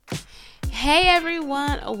Hey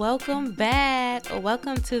everyone, welcome back.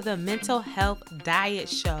 Welcome to the Mental Health Diet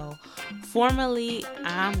Show, formerly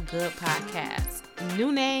I'm Good Podcast.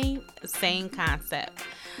 New name, same concept.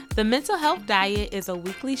 The Mental Health Diet is a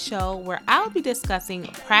weekly show where I'll be discussing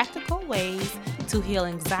practical ways to heal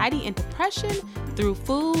anxiety and depression through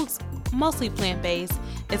foods, mostly plant-based,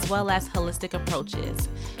 as well as holistic approaches.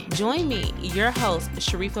 Join me, your host,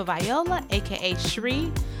 Sharifa Viola, a.k.a.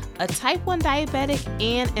 Shri, a type 1 diabetic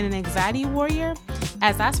and an anxiety warrior,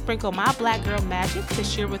 as I sprinkle my black girl magic to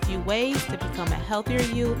share with you ways to become a healthier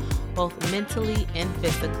you, both mentally and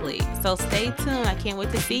physically. So stay tuned. I can't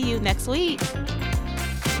wait to see you next week.